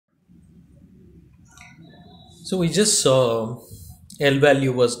So we just saw L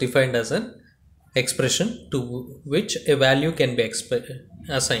value was defined as an expression to which a value can be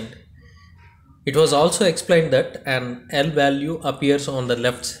assigned. It was also explained that an L value appears on the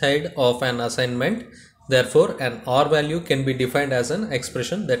left side of an assignment. Therefore, an R value can be defined as an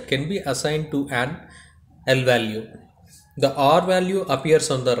expression that can be assigned to an L value. The R value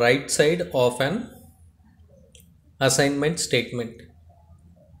appears on the right side of an assignment statement.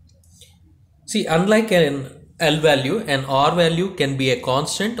 See, unlike an L value, an R value can be a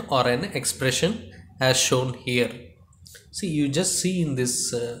constant or an expression as shown here. See, you just see in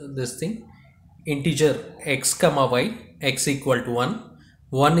this thing, integer x comma y, x equal to 1.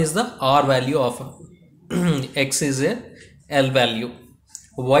 1 is the R value of x is a L value.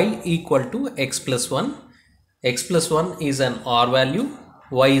 Y equal to x plus 1. X plus 1 is an R value.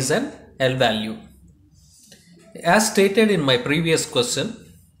 Y is an L value. As stated in my previous question,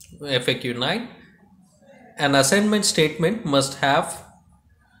 FAQ 9, an assignment statement must have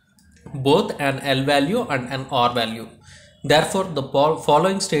both an L value and an R value. Therefore, the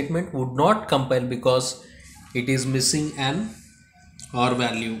following statement would not compile because it is missing an R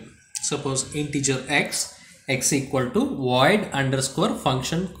value. Suppose integer x equal to void underscore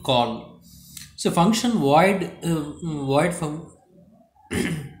function call. So function void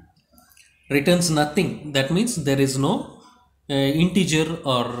returns nothing. That means there is no integer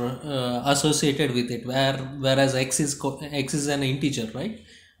or associated with it, whereas x is an integer, right?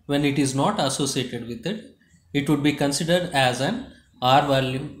 When it is not associated with it, it would be considered as an R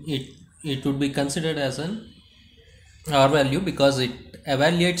value. It would be considered as an R value because it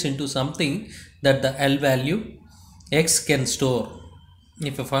evaluates into something that the L value x can store.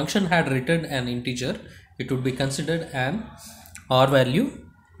 If a function had returned an integer, it would be considered an R value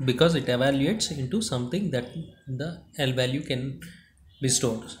because it evaluates into something that the L value can be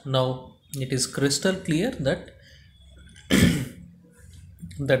stored. Now it is crystal clear that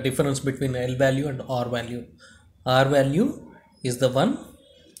the difference between L value and R value. R value is the one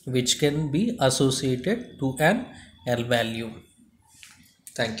which can be associated to an L value.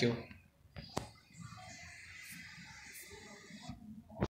 Thank you.